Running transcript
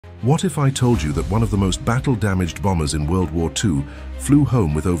What if I told you that one of the most battle-damaged bombers in World War II flew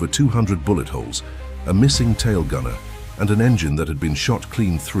home with over 200 bullet holes, a missing tail gunner, and an engine that had been shot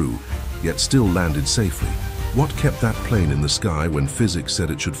clean through, yet still landed safely? What kept that plane in the sky when physics said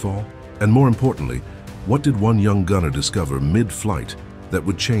it should fall? And more importantly, what did one young gunner discover mid-flight that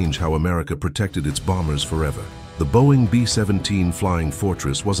would change how America protected its bombers forever? The Boeing B-17 Flying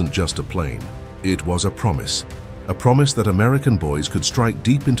Fortress wasn't just a plane. It was a promise. A promise that American boys could strike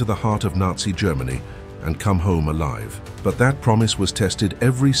deep into the heart of Nazi Germany and come home alive. But that promise was tested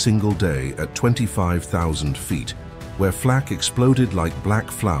every single day at 25,000 feet, where flak exploded like black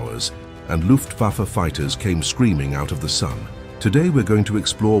flowers and Luftwaffe fighters came screaming out of the sun. Today we're going to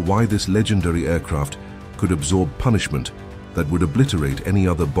explore why this legendary aircraft could absorb punishment that would obliterate any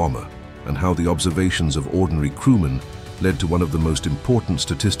other bomber, and how the observations of ordinary crewmen led to one of the most important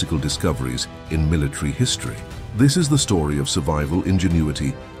statistical discoveries in military history. This is the story of survival,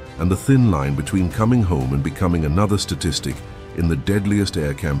 ingenuity, and the thin line between coming home and becoming another statistic in the deadliest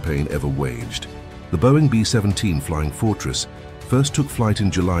air campaign ever waged. The Boeing B-17 Flying Fortress first took flight in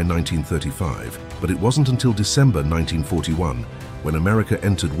July 1935, but it wasn't until December 1941, when America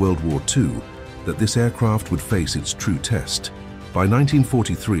entered World War II, that this aircraft would face its true test. By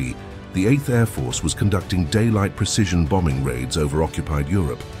 1943, the 8th Air Force was conducting daylight precision bombing raids over occupied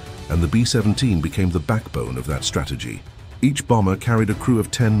Europe, and the B-17 became the backbone of that strategy. Each bomber carried a crew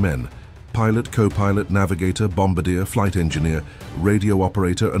of 10 men: pilot, co-pilot, navigator, bombardier, flight engineer, radio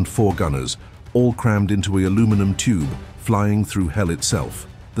operator, and 4 gunners, all crammed into an aluminum tube, flying through hell itself.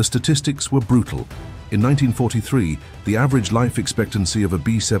 The statistics were brutal. In 1943, the average life expectancy of a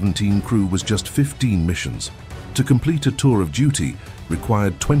B-17 crew was just 15 missions. To complete a tour of duty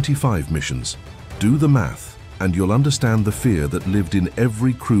required 25 missions. Do the math, and you'll understand the fear that lived in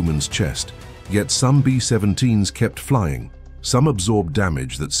every crewman's chest. Yet some B-17s kept flying. Some absorbed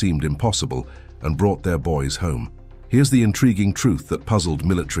damage that seemed impossible and brought their boys home. Here's the intriguing truth that puzzled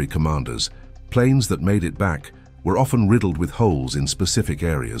military commanders. Planes that made it back were often riddled with holes in specific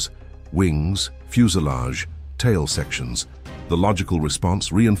areas: wings, fuselage, tail sections. The logical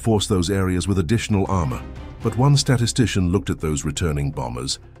response: reinforce those areas with additional armor. But one statistician looked at those returning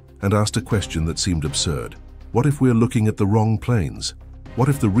bombers and asked a question that seemed absurd. What if we're looking at the wrong planes? What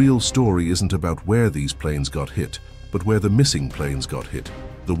if the real story isn't about where these planes got hit, but where the missing planes got hit,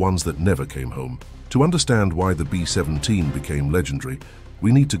 the ones that never came home? To understand why the B-17 became legendary,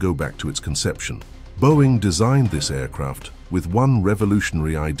 we need to go back to its conception. Boeing designed this aircraft with one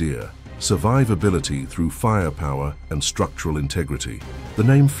revolutionary idea: survivability through firepower and structural integrity. The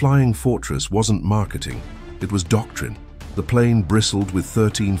name Flying Fortress wasn't marketing, it was doctrine. The plane bristled with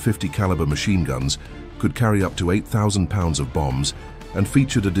 13 50 caliber machine guns, could carry up to 8,000 pounds of bombs, and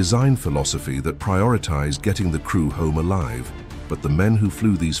featured a design philosophy that prioritized getting the crew home alive. But the men who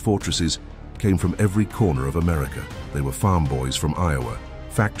flew these fortresses came from every corner of America. They were farm boys from Iowa,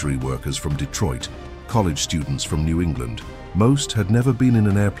 factory workers from Detroit, college students from New England. Most had never been in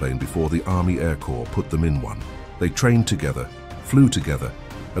an airplane before the Army Air Corps put them in one. They trained together, flew together,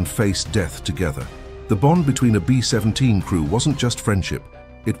 and faced death together. The bond between a B-17 crew wasn't just friendship,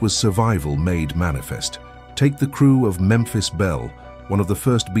 it was survival made manifest. Take the crew of Memphis Belle, one of the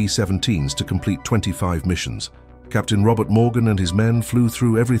first B-17s to complete 25 missions. Captain Robert Morgan and his men flew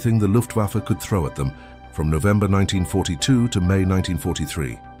through everything the Luftwaffe could throw at them, from November 1942 to May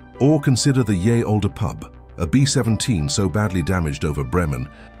 1943. Or consider the Ye Olde Pub, a B-17 so badly damaged over Bremen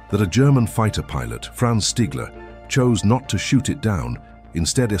that a German fighter pilot, Franz Stiegler, chose not to shoot it down,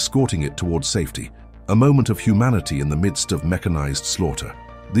 instead escorting it towards safety. A moment of humanity in the midst of mechanized slaughter.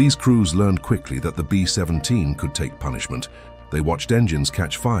 These crews learned quickly that the B-17 could take punishment. They watched engines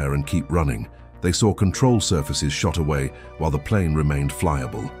catch fire and keep running. They saw control surfaces shot away while the plane remained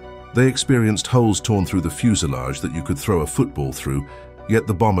flyable. They experienced holes torn through the fuselage that you could throw a football through, yet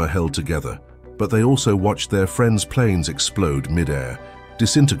the bomber held together. But they also watched their friends' planes explode mid-air,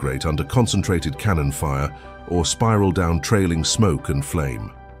 disintegrate under concentrated cannon fire, or spiral down trailing smoke and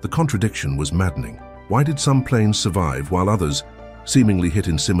flame. The contradiction was maddening. Why did some planes survive while others, seemingly hit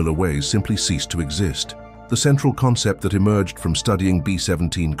in similar ways, simply ceased to exist? The central concept that emerged from studying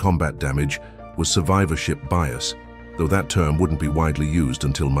B-17 combat damage was survivorship bias, though that term wouldn't be widely used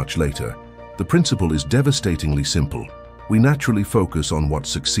until much later. The principle is devastatingly simple. We naturally focus on what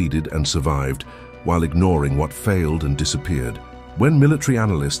succeeded and survived, while ignoring what failed and disappeared. When military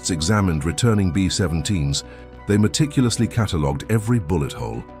analysts examined returning B-17s, they meticulously catalogued every bullet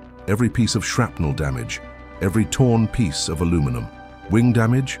hole, every piece of shrapnel damage, every torn piece of aluminum. Wing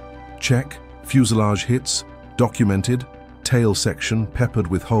damage? Check. Fuselage hits? Documented. Tail section peppered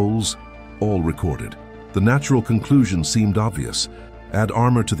with holes? All recorded. The natural conclusion seemed obvious. Add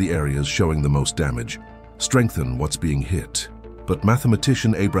armor to the areas showing the most damage. Strengthen what's being hit. But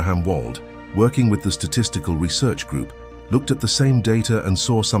mathematician Abraham Wald, working with the Statistical Research Group, looked at the same data and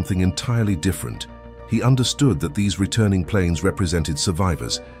saw something entirely different. He understood that these returning planes represented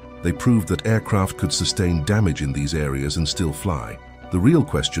survivors. They proved that aircraft could sustain damage in these areas and still fly. The real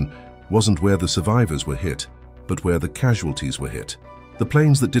question wasn't where the survivors were hit, but where the casualties were hit. The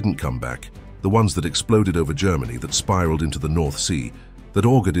planes that didn't come back, the ones that exploded over Germany, that spiraled into the North Sea, that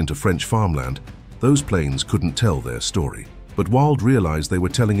augured into French farmland, those planes couldn't tell their story. But Wald realized they were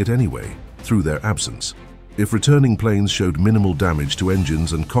telling it anyway, through their absence. If returning planes showed minimal damage to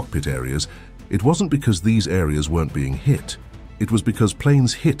engines and cockpit areas, it wasn't because these areas weren't being hit. It was because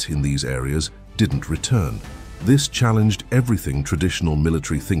planes hit in these areas didn't return. This challenged everything traditional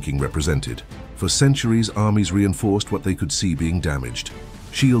military thinking represented. For centuries, armies reinforced what they could see being damaged.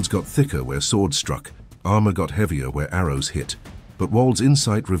 Shields got thicker where swords struck, armor got heavier where arrows hit. But Wald's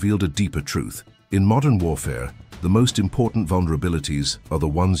insight revealed a deeper truth. In modern warfare, the most important vulnerabilities are the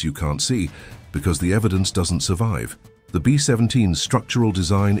ones you can't see, because the evidence doesn't survive. The B-17's structural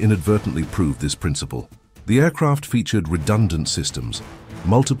design inadvertently proved this principle. The aircraft featured redundant systems,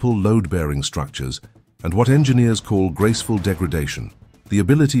 multiple load-bearing structures, and what engineers call graceful degradation, the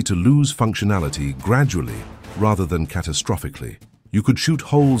ability to lose functionality gradually rather than catastrophically. You could shoot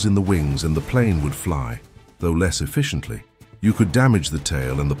holes in the wings and the plane would fly, though less efficiently. You could damage the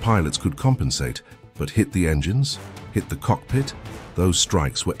tail and the pilots could compensate, but hit the engines, hit the cockpit, those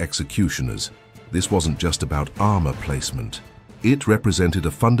strikes were executioners. This wasn't just about armor placement. It represented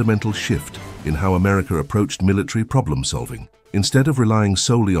a fundamental shift in how America approached military problem solving. Instead of relying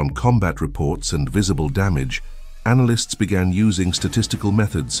solely on combat reports and visible damage, analysts began using statistical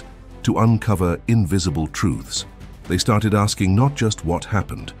methods to uncover invisible truths. They started asking not just what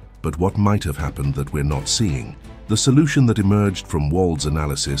happened, but what might have happened that we're not seeing. The solution that emerged from Wald's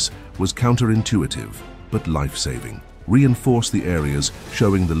analysis was counterintuitive, but life-saving. Reinforce the areas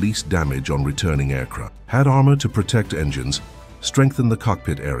showing the least damage on returning aircraft. Add armor to protect engines, strengthen the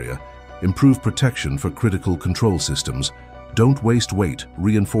cockpit area, improve protection for critical control systems. Don't waste weight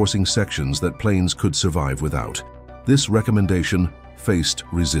reinforcing sections that planes could survive without. This recommendation faced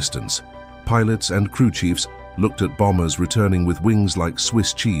resistance. Pilots and crew chiefs looked at bombers returning with wings like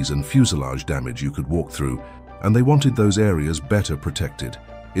Swiss cheese and fuselage damage you could walk through, and they wanted those areas better protected.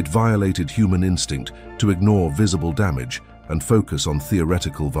 It violated human instinct to ignore visible damage and focus on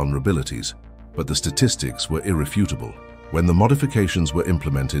theoretical vulnerabilities. But the statistics were irrefutable. When the modifications were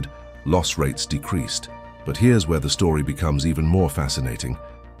implemented, loss rates decreased. But here's where the story becomes even more fascinating.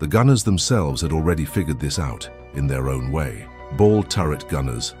 The gunners themselves had already figured this out in their own way. Ball turret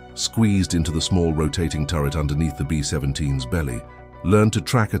gunners, squeezed into the small rotating turret underneath the B-17's belly, learned to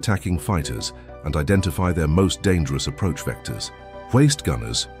track attacking fighters and identify their most dangerous approach vectors. Waist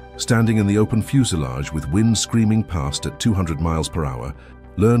gunners, standing in the open fuselage with wind screaming past at 200 miles per hour,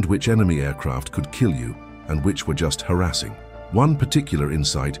 learned which enemy aircraft could kill you and which were just harassing. One particular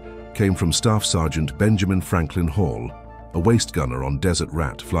insight came from Staff Sergeant Benjamin Franklin Hall, a waist gunner on Desert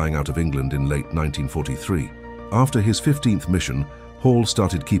Rat flying out of England in late 1943. After his 15th mission, Hall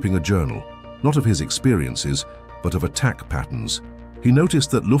started keeping a journal, not of his experiences, but of attack patterns. He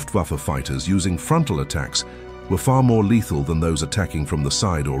noticed that Luftwaffe fighters using frontal attacks were far more lethal than those attacking from the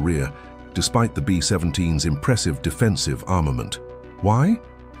side or rear, despite the B-17's impressive defensive armament. Why?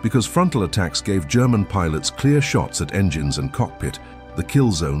 Because frontal attacks gave German pilots clear shots at engines and cockpit, the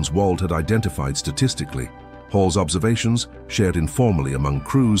kill zones Wald had identified statistically. Hall's observations, shared informally among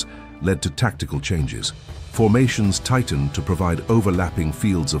crews, led to tactical changes. Formations tightened to provide overlapping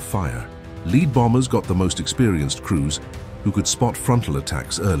fields of fire. Lead bombers got the most experienced crews, who could spot frontal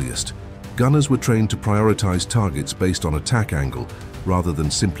attacks earliest. Gunners were trained to prioritize targets based on attack angle rather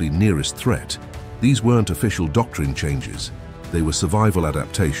than simply nearest threat. These weren't official doctrine changes. They were survival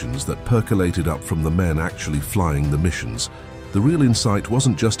adaptations that percolated up from the men actually flying the missions. The real insight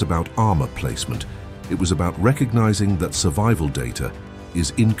wasn't just about armor placement. It was about recognizing that survival data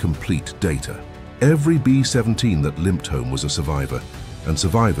is incomplete data. Every B-17 that limped home was a survivor, and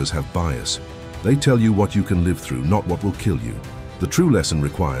survivors have bias. They tell you what you can live through, not what will kill you. The true lesson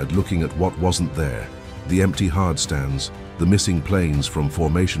required looking at what wasn't there. The empty hard stands, the missing planes from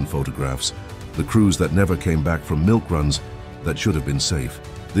formation photographs, the crews that never came back from milk runs that should have been safe.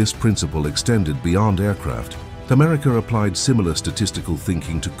 This principle extended beyond aircraft. America applied similar statistical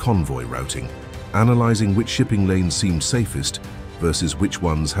thinking to convoy routing, analyzing which shipping lanes seemed safest versus which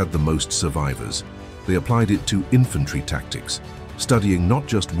ones had the most survivors. They applied it to infantry tactics, studying not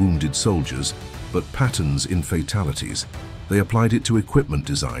just wounded soldiers, but patterns in fatalities. They applied it to equipment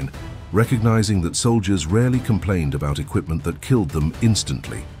design, recognizing that soldiers rarely complained about equipment that killed them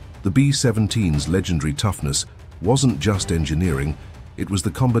instantly. The B-17's legendary toughness wasn't just engineering, it was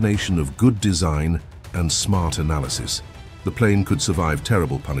the combination of good design and smart analysis. The plane could survive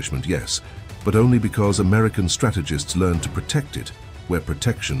terrible punishment, yes, but only because American strategists learned to protect it, where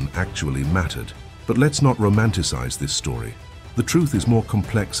protection actually mattered. But let's not romanticize this story. The truth is more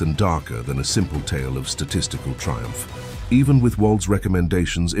complex and darker than a simple tale of statistical triumph. Even with Wald's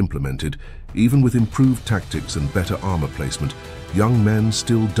recommendations implemented, even with improved tactics and better armor placement, young men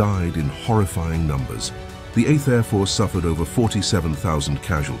still died in horrifying numbers. The 8th Air Force suffered over 47,000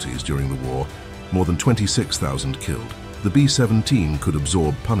 casualties during the war, more than 26,000 killed. The B-17 could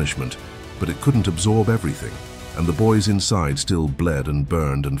absorb punishment, but it couldn't absorb everything, and the boys inside still bled and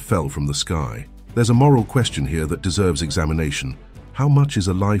burned and fell from the sky. There's a moral question here that deserves examination. How much is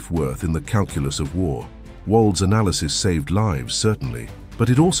a life worth in the calculus of war? Wald's analysis saved lives, certainly, but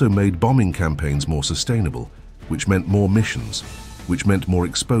it also made bombing campaigns more sustainable, which meant more missions, which meant more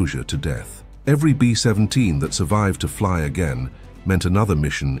exposure to death. Every B-17 that survived to fly again meant another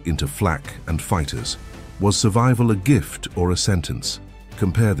mission into flak and fighters. Was survival a gift or a sentence?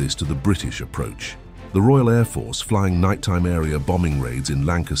 Compare this to the British approach. The Royal Air Force, flying nighttime area bombing raids in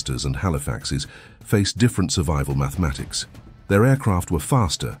Lancasters and Halifaxes, faced different survival mathematics. Their aircraft were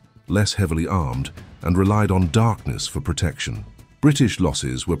faster, less heavily armed, and relied on darkness for protection. British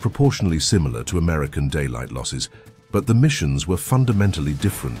losses were proportionally similar to American daylight losses, but the missions were fundamentally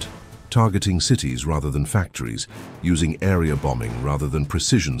different, targeting cities rather than factories, using area bombing rather than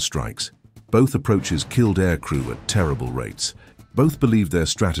precision strikes. Both approaches killed aircrew at terrible rates. Both believed their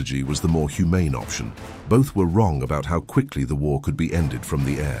strategy was the more humane option. Both were wrong about how quickly the war could be ended from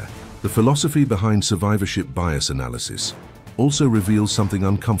the air. The philosophy behind survivorship bias analysis also reveals something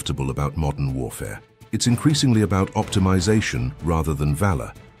uncomfortable about modern warfare. It's increasingly about optimization rather than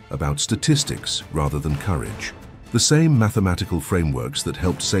valor, about statistics rather than courage. The same mathematical frameworks that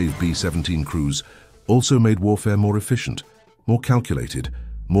helped save B-17 crews also made warfare more efficient, more calculated,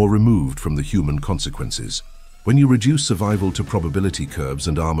 more removed from the human consequences. When you reduce survival to probability curves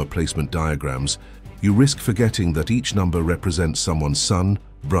and armor placement diagrams, you risk forgetting that each number represents someone's son,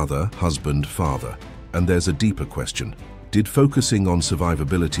 brother, husband, father. And there's a deeper question. Did focusing on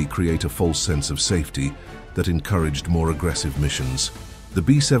survivability create a false sense of safety that encouraged more aggressive missions? The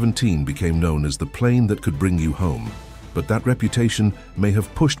B-17 became known as the plane that could bring you home, but that reputation may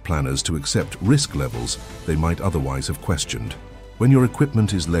have pushed planners to accept risk levels they might otherwise have questioned. When your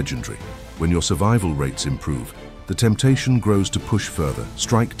equipment is legendary, when your survival rates improve, the temptation grows to push further,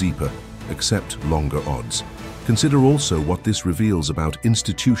 strike deeper, accept longer odds. Consider also what this reveals about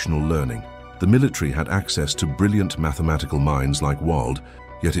institutional learning. The military had access to brilliant mathematical minds like Wald,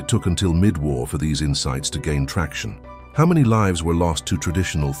 yet it took until mid-war for these insights to gain traction. How many lives were lost to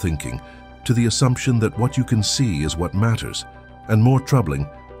traditional thinking, to the assumption that what you can see is what matters? And more troubling,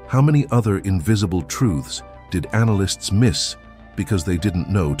 how many other invisible truths did analysts miss because they didn't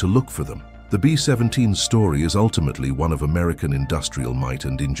know to look for them? The B-17's story is ultimately one of American industrial might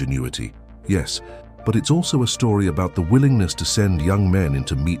and ingenuity. Yes, but it's also a story about the willingness to send young men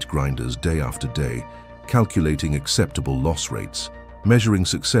into meat grinders day after day, calculating acceptable loss rates, measuring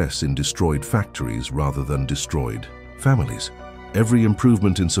success in destroyed factories rather than destroyed families. Every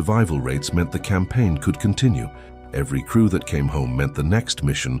improvement in survival rates meant the campaign could continue. Every crew that came home meant the next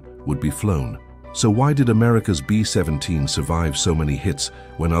mission would be flown. So why did America's B-17 survive so many hits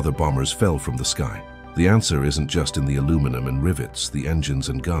when other bombers fell from the sky? The answer isn't just in the aluminum and rivets, the engines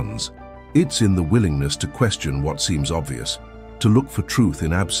and guns. It's in the willingness to question what seems obvious, to look for truth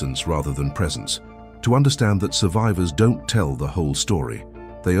in absence rather than presence, to understand that survivors don't tell the whole story.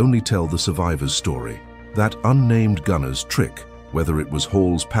 They only tell the survivor's story. That unnamed gunner's trick, whether it was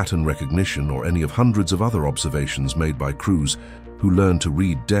Hall's pattern recognition or any of hundreds of other observations made by crews who learned to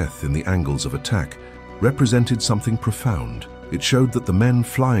read death in the angles of attack, represented something profound. It showed that the men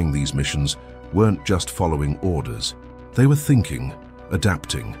flying these missions weren't just following orders. They were thinking,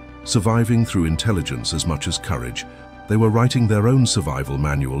 adapting, surviving through intelligence as much as courage. They were writing their own survival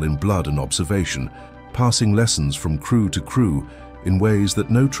manual in blood and observation, passing lessons from crew to crew in ways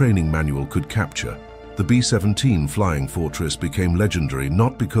that no training manual could capture. The B-17 flying fortress became legendary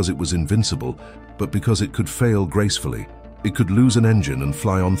not because it was invincible, but because it could fail gracefully. It could lose an engine and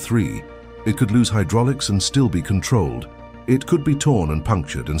fly on 3. It could lose hydraulics and still be controlled. It could be torn and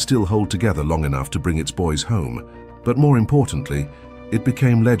punctured and still hold together long enough to bring its boys home. But more importantly, it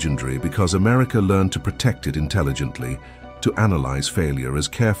became legendary because America learned to protect it intelligently, to analyze failure as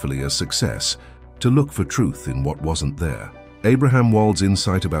carefully as success, to look for truth in what wasn't there. Abraham Wald's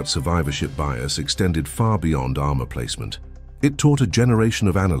insight about survivorship bias extended far beyond armor placement. It taught a generation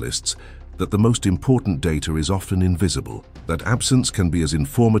of analysts that the most important data is often invisible, that absence can be as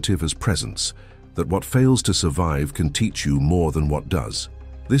informative as presence, that what fails to survive can teach you more than what does.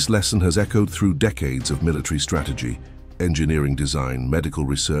 This lesson has echoed through decades of military strategy, engineering design, medical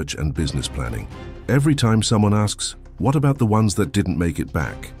research, and business planning. Every time someone asks, "What about the ones that didn't make it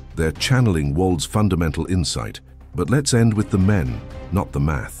back?" they're channeling Wald's fundamental insight. But let's end with the men, not the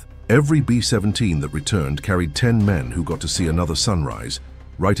math. Every B-17 that returned carried 10 men who got to see another sunrise,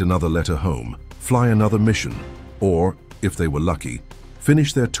 write another letter home, fly another mission, or, if they were lucky,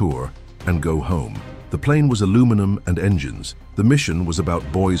 finish their tour and go home. The plane was aluminum and engines. The mission was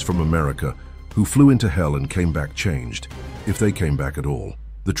about boys from America who flew into hell and came back changed, if they came back at all.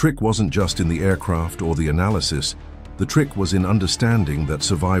 The trick wasn't just in the aircraft or the analysis. The trick was in understanding that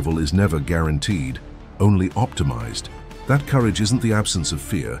survival is never guaranteed, only optimized. That courage isn't the absence of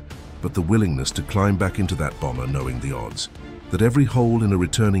fear, but the willingness to climb back into that bomber knowing the odds. That every hole in a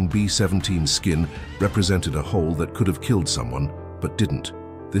returning B-17 skin represented a hole that could have killed someone, but didn't.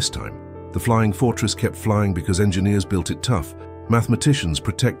 This time, the flying fortress kept flying because engineers built it tough, mathematicians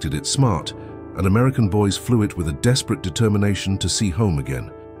protected it smart, and American boys flew it with a desperate determination to see home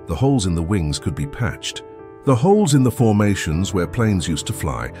again. The holes in the wings could be patched. The holes in the formations where planes used to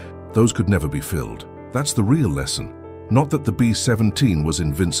fly, those could never be filled. That's the real lesson. Not that the B-17 was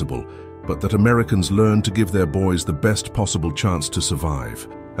invincible, but that Americans learned to give their boys the best possible chance to survive.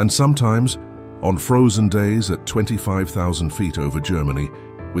 And sometimes, on frozen days at 25,000 feet over Germany,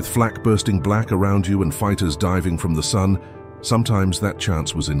 with flak bursting black around you and fighters diving from the sun, sometimes that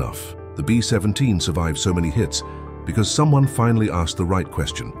chance was enough. The B-17 survived so many hits because someone finally asked the right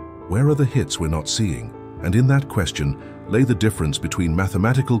question. Where are the hits we're not seeing? And in that question lay the difference between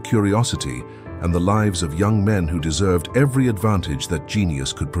mathematical curiosity and the lives of young men who deserved every advantage that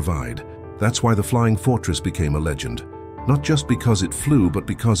genius could provide. That's why the Flying Fortress became a legend. Not just because it flew, but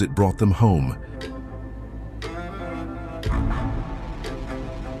because it brought them home.